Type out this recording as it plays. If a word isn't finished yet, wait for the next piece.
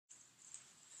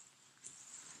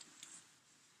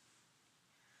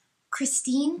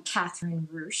Christine Catherine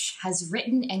Roosh has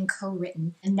written and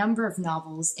co-written a number of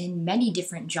novels in many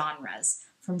different genres,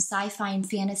 from sci-fi and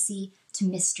fantasy to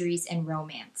mysteries and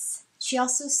romance. She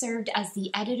also served as the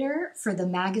editor for the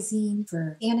magazine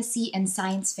for fantasy and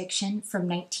science fiction from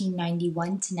 1991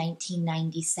 to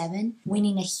 1997,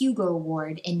 winning a Hugo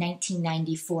Award in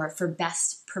 1994 for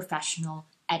Best Professional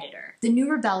Editor. The New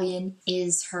Rebellion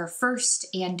is her first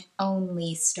and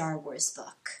only Star Wars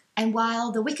book. And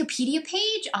while the Wikipedia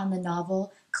page on the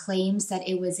novel claims that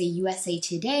it was a USA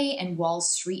Today and Wall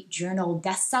Street Journal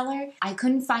bestseller, I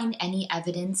couldn't find any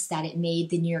evidence that it made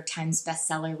the New York Times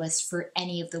bestseller list for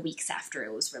any of the weeks after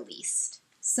it was released.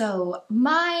 So,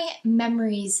 my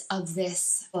memories of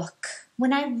this book.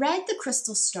 When I read The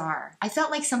Crystal Star, I felt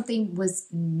like something was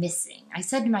missing. I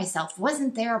said to myself,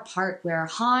 wasn't there a part where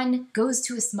Han goes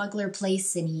to a smuggler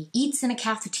place and he eats in a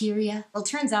cafeteria? Well, it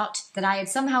turns out that I had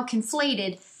somehow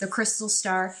conflated The Crystal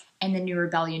Star and The New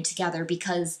Rebellion together,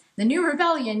 because The New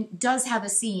Rebellion does have a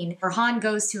scene where Han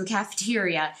goes to a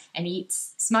cafeteria and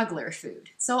eats smuggler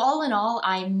food. So all in all,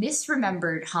 I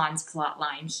misremembered Han's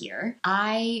plotline here.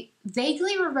 I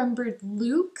vaguely remembered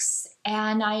Luke's,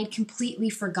 and I had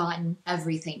completely forgotten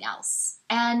everything else.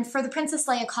 And for the Princess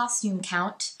Leia costume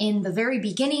count, in the very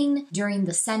beginning, during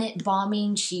the Senate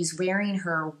bombing, she's wearing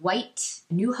her white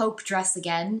New Hope dress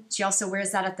again. She also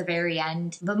wears that at the very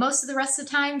end. But most of the rest of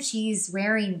the time, she's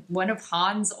wearing one of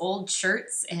Han's old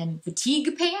shirts and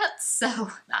fatigue pants.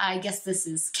 So I guess this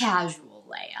is casual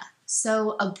Leia.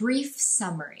 So a brief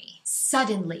summary.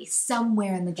 Suddenly,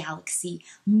 somewhere in the galaxy,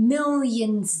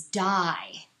 millions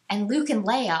die. And Luke and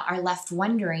Leia are left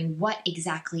wondering what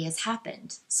exactly has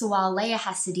happened. So while Leia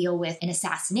has to deal with an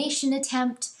assassination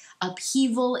attempt,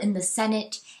 upheaval in the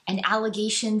Senate, and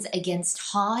allegations against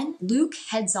Han, Luke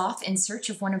heads off in search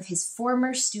of one of his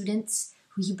former students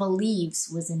who he believes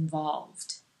was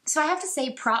involved. So I have to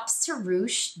say props to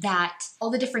Roosh that all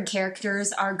the different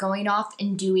characters are going off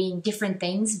and doing different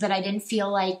things, but I didn't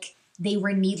feel like they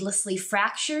were needlessly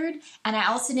fractured, and I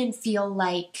also didn't feel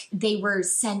like they were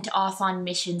sent off on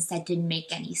missions that didn't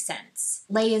make any sense.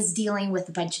 Leia's dealing with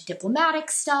a bunch of diplomatic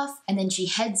stuff, and then she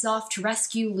heads off to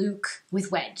rescue Luke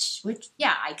with Wedge, which,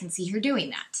 yeah, I can see her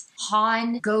doing that.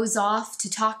 Han goes off to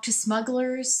talk to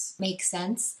smugglers, makes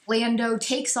sense. Lando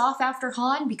takes off after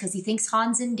Han because he thinks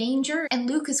Han's in danger, and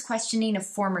Luke is questioning a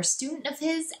former student of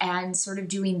his and sort of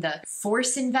doing the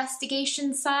Force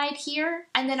investigation side here.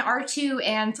 And then R2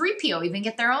 and 3PO even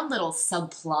get their own little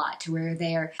subplot where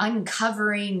they're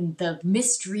uncovering the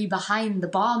mystery behind the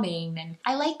bombing, and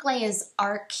I like Leia's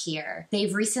arc here.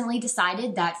 They've recently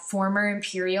decided that former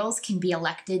Imperials can be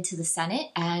elected to the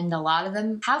Senate, and a lot of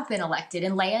them have been elected,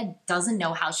 and Leia doesn't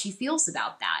know how she feels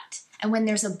about that. And when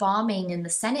there's a bombing in the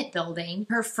Senate building,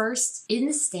 her first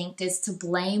instinct is to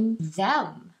blame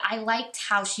them. I liked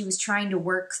how she was trying to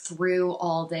work through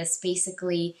all this,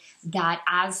 basically that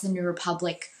as the New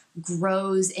Republic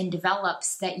grows and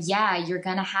develops, that yeah, you're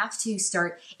gonna have to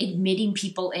start admitting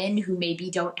people in who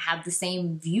maybe don't have the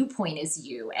same viewpoint as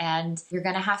you, and you're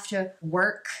gonna have to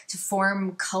work to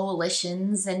form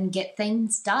coalitions and get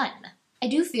things done. I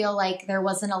do feel like there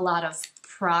wasn't a lot of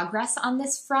progress on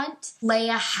this front.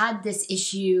 Leia had this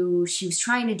issue, she was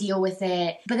trying to deal with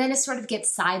it, but then it sort of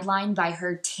gets sidelined by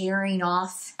her tearing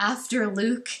off after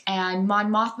Luke, and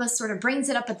Mon Mothma sort of brings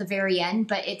it up at the very end,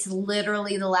 but it's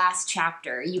literally the last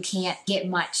chapter. You can't get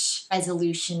much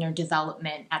resolution or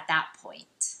development at that point.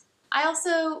 I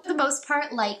also, for the most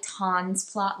part, liked Han's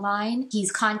plotline. He's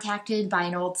contacted by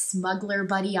an old smuggler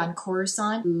buddy on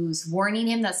Coruscant who's warning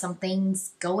him that something's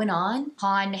going on.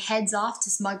 Han heads off to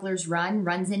Smuggler's Run,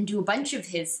 runs into a bunch of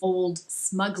his old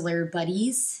smuggler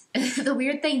buddies. The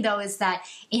weird thing, though, is that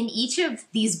in each of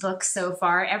these books so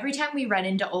far, every time we run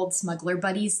into old smuggler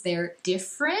buddies, they're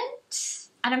different.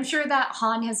 And I'm sure that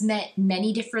Han has met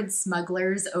many different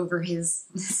smugglers over his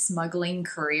smuggling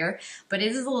career, but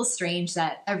it is a little strange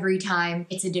that every time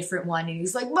it's a different one and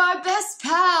he's like, my best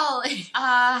pal!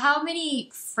 How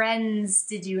many friends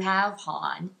did you have,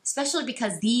 Han? Especially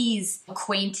because these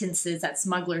acquaintances at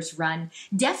Smuggler's Run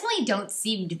definitely don't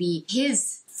seem to be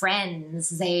his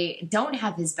friends. They don't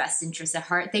have his best interests at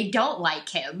heart. They don't like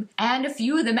him. And a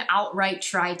few of them outright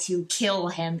try to kill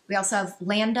him. We also have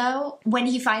Lando. When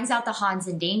he finds out that Han's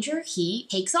in danger, he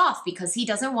takes off because he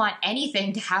doesn't want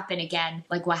anything to happen again,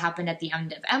 like what happened at the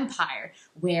end of Empire,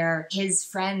 where his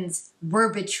friends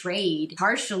were betrayed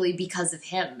partially because of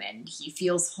him, and he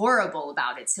feels horrible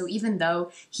about it. So even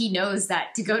though he knows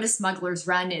that to go to Smuggler's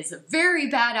Run is a very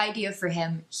bad idea for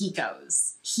him, he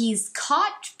goes. He's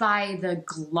caught by the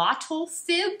glottal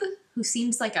fib. who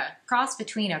seems like a cross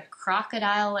between a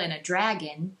crocodile and a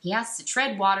dragon. He has to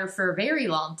tread water for a very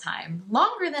long time.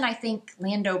 Longer than I think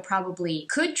Lando probably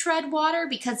could tread water,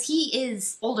 because he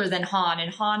is older than Han,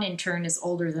 and Han in turn is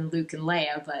older than Luke and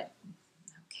Leia, but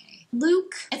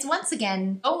Luke is once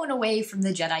again going away from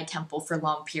the Jedi Temple for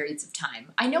long periods of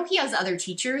time. I know he has other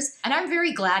teachers, and I'm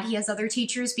very glad he has other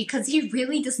teachers because he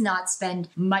really does not spend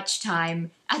much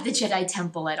time at the Jedi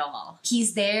Temple at all.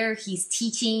 He's there, he's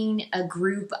teaching a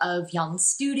group of young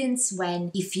students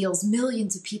when he feels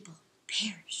millions of people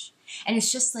perish. And it's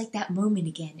just like that moment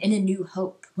again in A New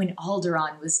Hope when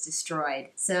Alderaan was destroyed.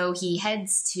 So he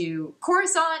heads to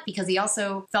Coruscant because he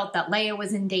also felt that Leia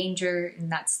was in danger,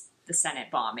 and that's the Senate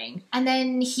bombing. And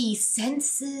then he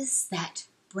senses that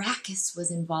Brackus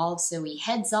was involved, so he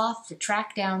heads off to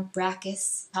track down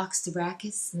Brackus, talks to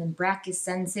Brackus, and then Brackus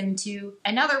sends him to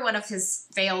another one of his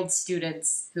failed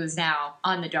students who is now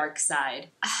on the dark side.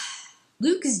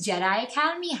 Luke's Jedi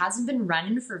Academy hasn't been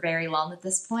running for very long at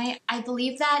this point. I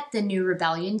believe that the New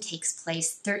Rebellion takes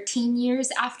place 13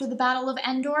 years after the Battle of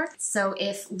Endor. So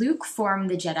if Luke formed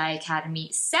the Jedi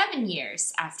Academy 7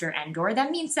 years after Endor,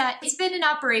 that means that it's been in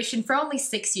operation for only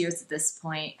 6 years at this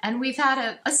point. And we've had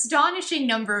an astonishing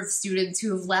number of students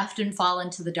who have left and fallen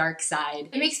to the dark side.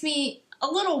 It makes me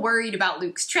a little worried about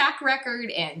Luke's track record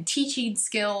and teaching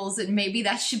skills, and maybe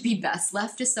that should be best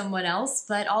left to someone else,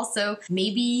 but also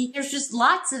maybe there's just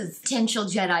lots of potential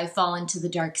Jedi falling to the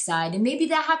dark side, and maybe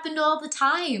that happened all the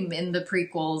time in the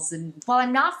prequels. And while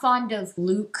I'm not fond of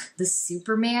Luke, the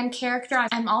Superman character,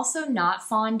 I'm also not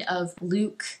fond of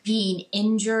Luke being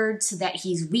injured so that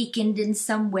he's weakened in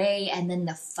some way and then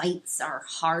the fights are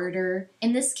harder.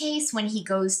 In this case, when he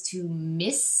goes to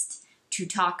Mist to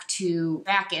talk to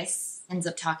Brackus, ends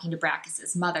up talking to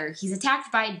Brackus's mother. He's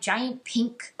attacked by giant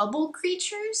pink bubble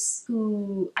creatures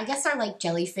who I guess are like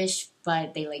jellyfish,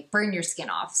 but they like burn your skin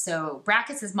off. So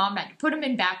Brackus's mom had to put him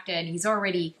in Bacta, and he's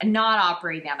already not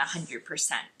operating at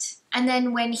 100%. And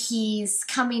then when he's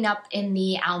coming up in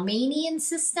the Almanian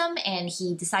system and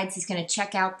he decides he's going to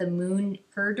check out the moon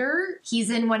herder, he's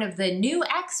in one of the new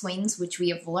X-Wings, which we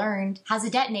have learned has a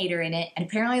detonator in it. And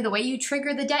apparently the way you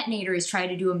trigger the detonator is try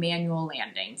to do a manual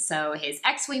landing. So his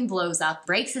X-Wing blows up,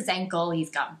 breaks his ankle, he's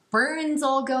got burns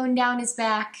all going down his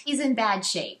back. He's in bad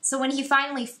shape. So when he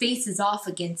finally faces off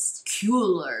against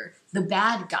Kueller, the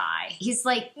bad guy, he's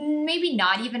like maybe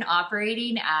not even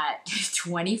operating at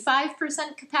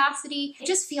 25% capacity. It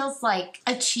just feels like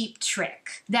a cheap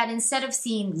trick that instead of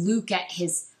seeing Luke at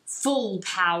his full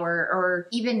power or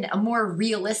even a more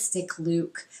realistic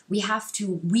Luke, we have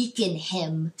to weaken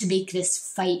him to make this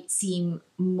fight seem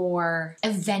more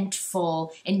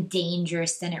eventful and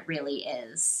dangerous than it really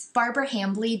is. Barbara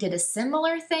Hambly did a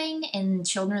similar thing in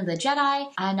Children of the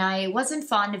Jedi, and I wasn't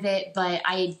fond of it, but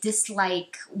I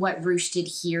dislike what Roosh did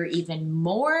here even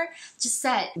more. Just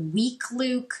that weak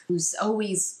Luke, who's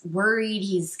always worried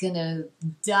he's gonna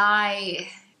die,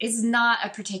 is not a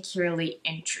particularly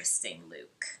interesting Luke.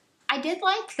 I did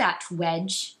like that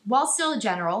Wedge, while still a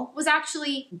general, was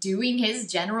actually doing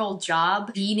his general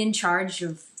job, being in charge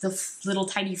of the little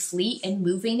tiny fleet and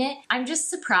moving it. I'm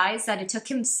just surprised that it took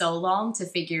him so long to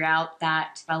figure out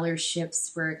that Weller's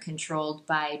ships were controlled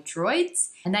by droids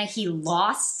and that he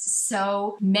lost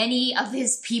so many of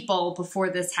his people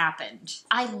before this happened.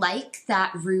 I like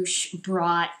that Roosh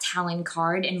brought Talon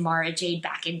Card and Mara Jade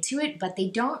back into it, but they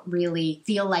don't really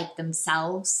feel like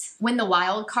themselves. When the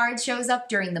wild card shows up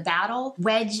during the battle,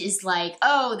 Wedge is like,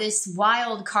 oh, this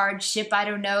wild card ship, I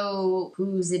don't know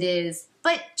whose it is.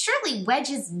 But surely Wedge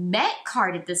has met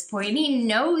Card at this point, and he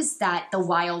knows that the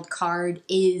wild card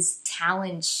is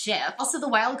Talon's ship. Also, the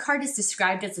wild card is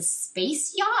described as a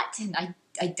space yacht, and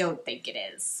I don't think it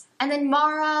is. And then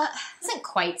Mara doesn't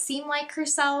quite seem like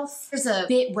herself. There's a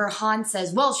bit where Han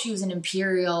says, well, she was an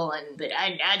Imperial, but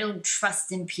I don't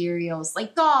trust Imperials.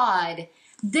 Like, God.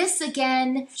 This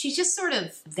again, she's just sort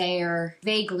of there,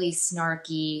 vaguely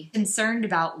snarky, concerned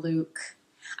about Luke.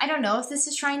 I don't know if this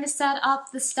is trying to set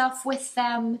up the stuff with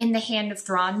them in the Hand of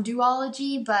Thrawn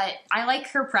duology, but I like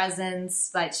her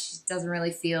presence, but she doesn't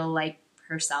really feel like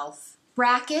herself.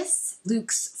 Brackus,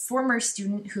 Luke's former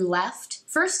student who left,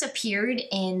 first appeared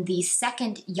in the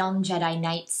second Young Jedi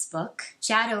Knights book,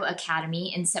 Shadow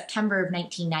Academy, in September of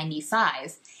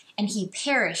 1995, and he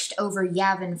perished over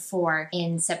Yavin 4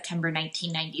 in September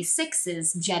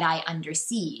 1996's Jedi Under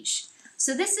Siege.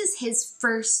 So this is his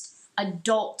first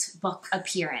adult book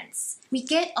appearance. We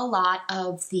get a lot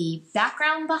of the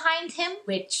background behind him,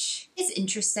 which is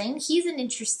interesting. He's an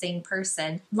interesting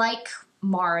person. Like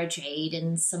Mara Jade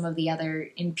and some of the other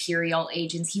Imperial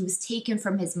agents. He was taken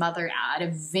from his mother at a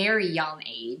very young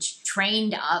age,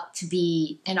 trained up to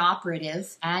be an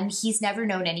operative, and he's never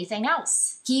known anything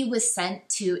else. He was sent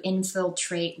to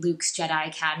infiltrate Luke's Jedi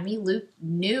Academy. Luke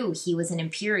knew he was an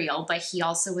Imperial, but he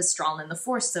also was strong in the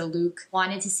Force, so Luke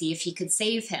wanted to see if he could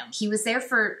save him. He was there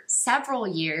for several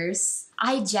years.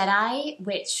 iJedi,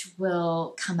 which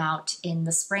will come out in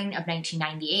the spring of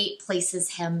 1998,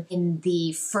 places him in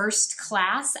the first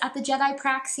class at the Jedi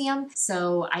Praxium,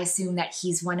 so I assume that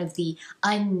he's one of the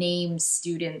unnamed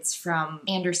students from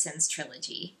Anderson's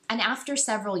trilogy. And after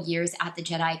several years at the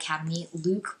Jedi Academy,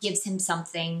 Luke gives him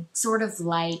something sort of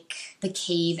like the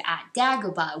cave at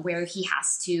Dagobah, where he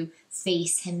has to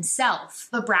face himself.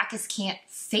 But Brackus can't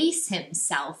face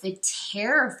himself. It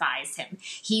terrifies him.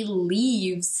 He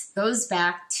leaves, goes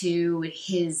back to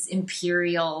his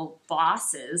Imperial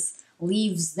bosses,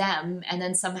 leaves them, and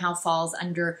then somehow falls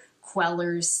under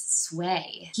Queller's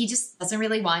sway. He just doesn't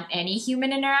really want any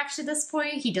human interaction at this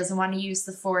point. He doesn't want to use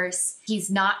the Force.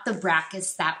 He's not the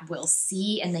Brackus that we'll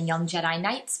see in the Young Jedi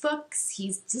Knights books.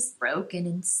 He's just broken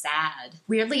and sad.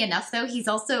 Weirdly enough, though, he's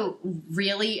also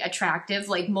really attractive.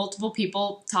 Like, multiple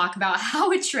people talk about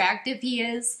how attractive he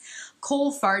is.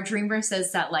 Cole Fardreamer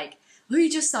says that, like, we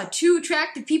just saw two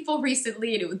attractive people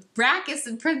recently, and it was Brackus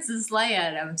and Princess Leia,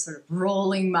 and I'm sort of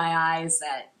rolling my eyes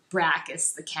at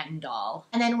Brackus, the Ken doll.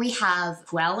 And then we have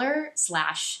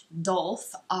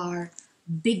Queller/Dolph, our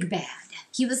big bad.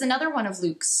 He was another one of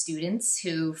Luke's students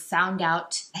who found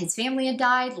out his family had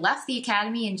died, left the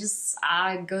academy, and just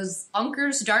goes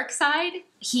bunkers dark side.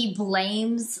 He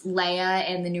blames Leia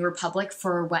and the New Republic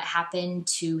for what happened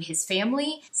to his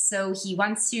family, so he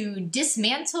wants to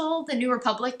dismantle the New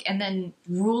Republic and then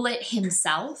rule it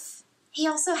himself. He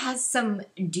also has some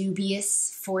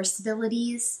dubious Force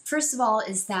abilities. First of all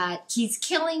is that he's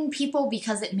killing people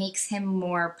because it makes him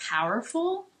more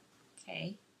powerful.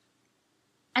 Okay.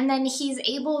 And then he's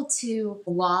able to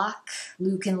block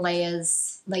Luke and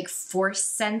Leia's, like, Force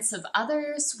sense of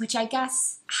others, which I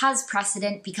guess has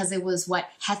precedent because it was what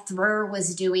Hethrer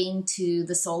was doing to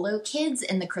the Solo kids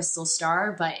in the Crystal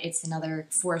Star, but it's another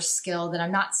Force skill that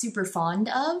I'm not super fond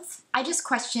of. I just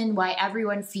question why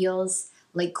everyone feels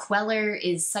like Queller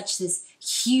is such this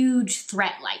huge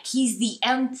threat, like he's the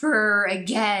Emperor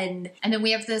again. And then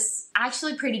we have this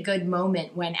actually pretty good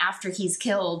moment when after he's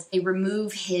killed, they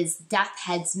remove his Death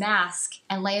Head's mask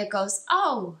and Leia goes,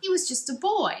 oh, he was just a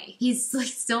boy. He's like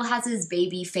still has his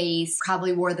baby face,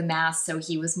 probably wore the mask so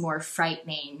he was more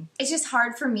frightening. It's just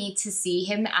hard for me to see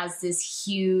him as this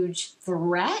huge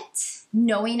threat,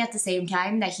 knowing at the same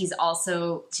time that he's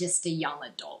also just a young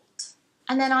adult.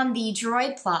 And then on the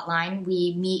droid plotline,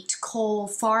 we meet Cole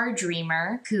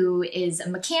Fardreamer, who is a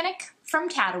mechanic from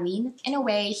Tatooine. In a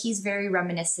way, he's very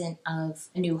reminiscent of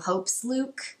A New Hope's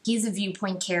Luke. He's a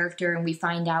viewpoint character, and we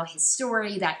find out his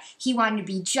story that he wanted to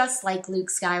be just like Luke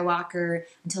Skywalker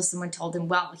until someone told him,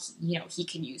 well, he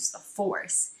can use the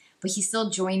Force. But he still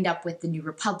joined up with the New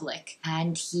Republic,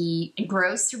 and he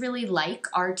grows to really like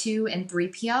R2 and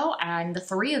 3PO, and the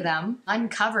three of them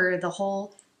uncover the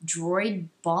whole droid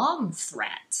bomb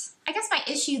threat. I guess my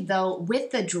issue, though, with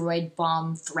the droid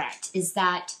bomb threat is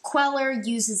that Queller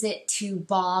uses it to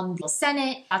bomb the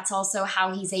Senate. That's also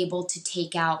how he's able to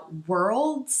take out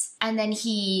worlds. And then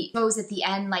he goes at the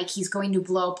end like he's going to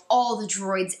blow up all the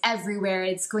droids everywhere.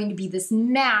 It's going to be this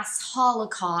mass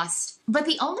holocaust. But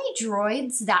the only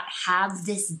droids that have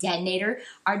this detonator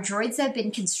are droids that have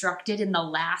been constructed in the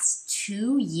last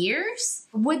 2 years.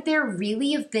 Would there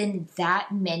really have been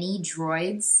that many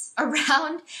droids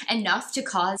around enough to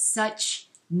cause such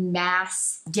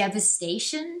mass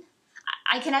devastation?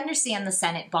 I can understand the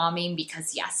Senate bombing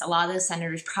because, yes, a lot of the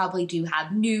senators probably do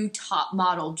have new top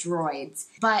model droids.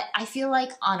 But I feel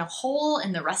like on a whole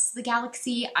in the rest of the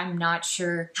galaxy, I'm not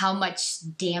sure how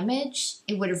much damage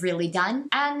it would have really done.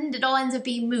 And it'll end up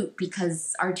being moot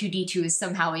because R2-D2 is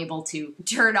somehow able to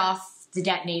turn off the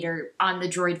detonator on the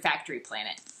droid factory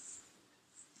planet.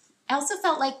 I also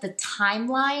felt like the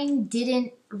timeline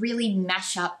didn't really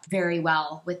mesh up very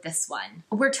well with this one.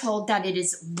 We're told that it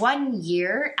is 1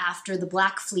 year after the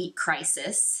Black Fleet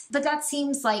crisis, but that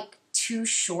seems like too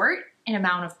short an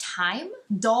amount of time.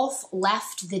 Dolph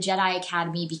left the Jedi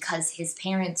Academy because his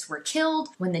parents were killed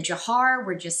when the Jahar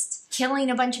were just killing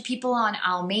a bunch of people on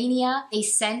Almania. They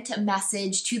sent a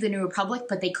message to the New Republic,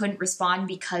 but they couldn't respond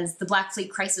because the Black Fleet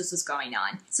crisis was going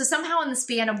on. So somehow in the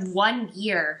span of 1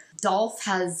 year, Dolph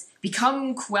has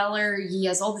become Queller. He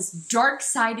has all this dark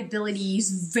side ability. He's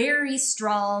very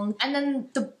strong. And then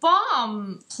the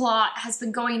bomb plot has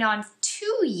been going on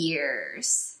 2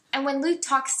 years. And when Luke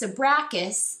talks to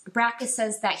Brachus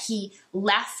says that he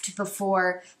left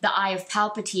before the Eye of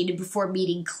Palpatine, before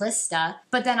meeting Callista.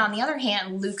 But then on the other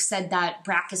hand, Luke said that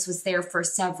Brachus was there for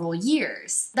several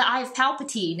years. The Eye of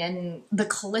Palpatine and the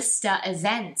Callista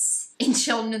events in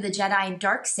Children of the Jedi and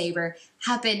Darksaber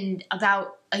happened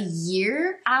about a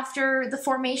year after the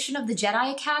formation of the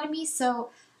Jedi Academy. So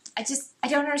I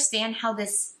don't understand how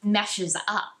this meshes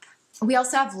up. We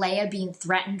also have Leia being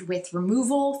threatened with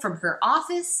removal from her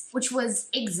office, which was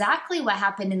exactly what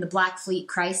happened in the Black Fleet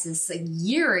crisis a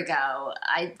year ago.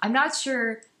 I'm not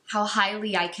sure how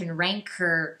highly I can rank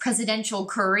her presidential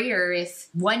career if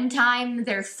one time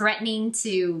they're threatening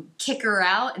to kick her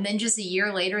out and then just a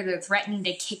year later they're threatening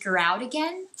to kick her out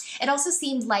again. It also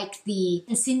seemed like the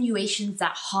insinuations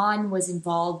that Han was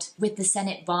involved with the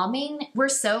Senate bombing were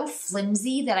so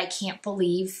flimsy that I can't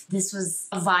believe this was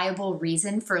a viable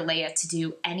reason for Leia to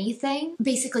do anything.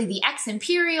 Basically, the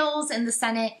ex-Imperials in the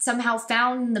Senate somehow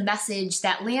found the message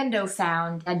that Lando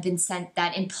found had been sent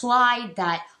that implied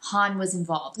that Han was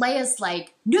involved. Leia's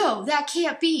like, no, that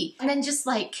can't be. And then just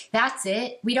like, that's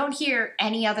it. We don't hear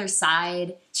any other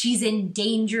side. She's in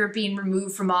danger of being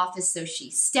removed from office, so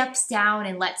she steps down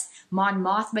and lets Mon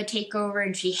Mothma take over,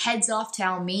 and she heads off to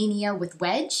Almania with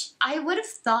Wedge. I would have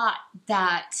thought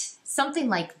that something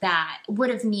like that would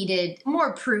have needed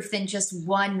more proof than just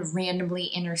one randomly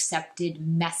intercepted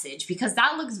message, because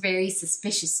that looks very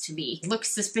suspicious to me. It looks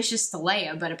suspicious to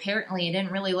Leia, but apparently it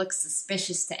didn't really look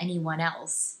suspicious to anyone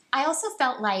else. I also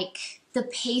felt like the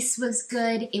pace was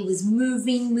good. It was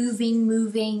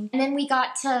moving. And then we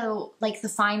got to like the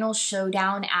final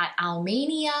showdown at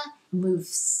Almania. Moved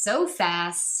so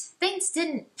fast. Things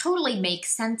didn't totally make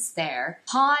sense there.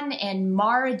 Han and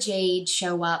Mara Jade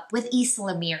show up with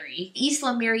Isla Miri.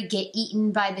 Isla Miri get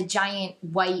eaten by the giant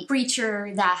white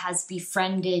creature that has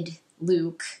befriended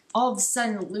Luke. All of a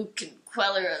sudden, Luke and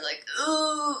Queller are like,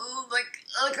 ooh,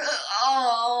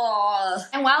 oh.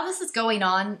 And while this is going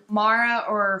on, Mara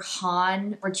or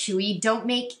Han or Chewie don't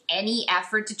make any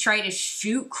effort to try to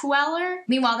shoot Queller.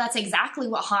 Meanwhile, that's exactly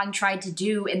what Han tried to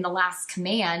do in The Last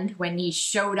Command when he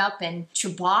showed up and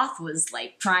C'baoth was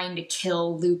like trying to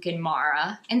kill Luke and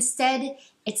Mara. Instead,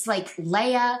 it's like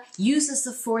Leia uses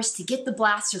the Force to get the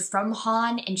blaster from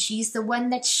Han, and she's the one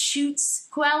that shoots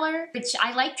Queller, which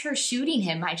I liked her shooting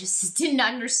him. I just didn't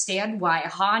understand why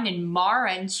Han and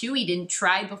Mara and Chewie didn't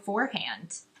try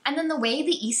beforehand. And then the way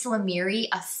the Isla Miri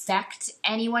affect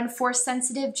anyone Force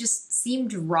sensitive just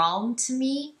seemed wrong to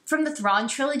me. From the Thrawn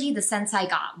trilogy, the sense I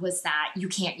got was that you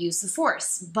can't use the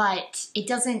Force, but it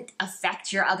doesn't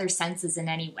affect your other senses in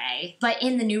any way. But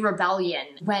in the New Rebellion,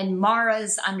 when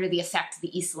Mara's under the effect of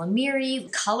the Isla Miri, the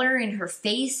color in her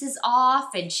face is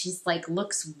off and she's like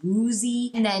looks woozy.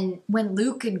 And then when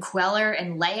Luke and Queller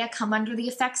and Leia come under the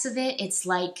effects of it, it's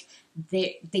like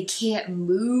they can't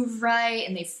move right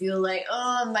and they feel like,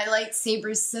 oh, my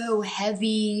lightsaber's so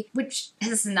heavy, which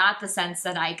is not the sense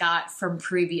that I got from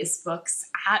previous books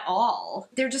at all.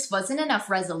 There just wasn't enough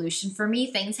resolution for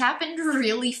me. Things happened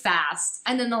really fast.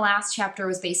 And then the last chapter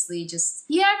was basically just,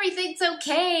 yeah, everything's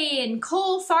okay, and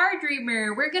Cole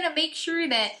Fardreamer, we're gonna make sure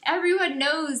that everyone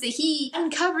knows that he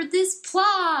uncovered this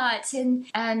plot, and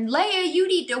Leia, you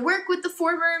need to work with the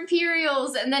former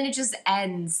Imperials, and then it just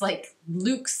ends like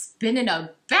Luke's been in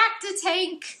a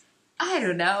back-to-tank. I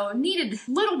don't know, needed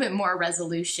a little bit more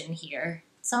resolution here.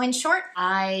 So in short,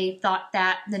 I thought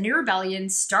that The New Rebellion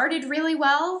started really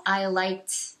well. I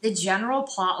liked the general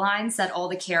plot lines that all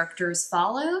the characters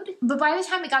followed. But by the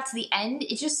time it got to the end,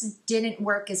 it just didn't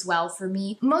work as well for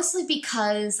me. Mostly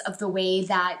because of the way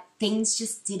that things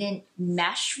just didn't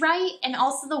mesh right, and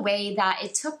also the way that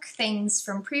it took things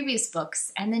from previous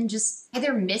books and then just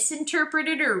either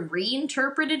misinterpreted or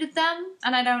reinterpreted them,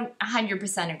 and I don't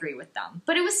 100% agree with them.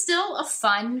 But it was still a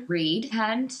fun read,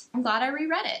 and I'm glad I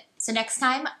reread it. So next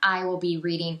time, I will be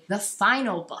reading the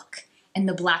final book in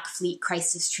the Black Fleet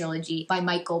Crisis trilogy by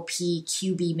Michael P.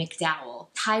 QB McDowell,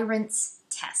 Tyrant's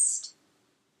Test.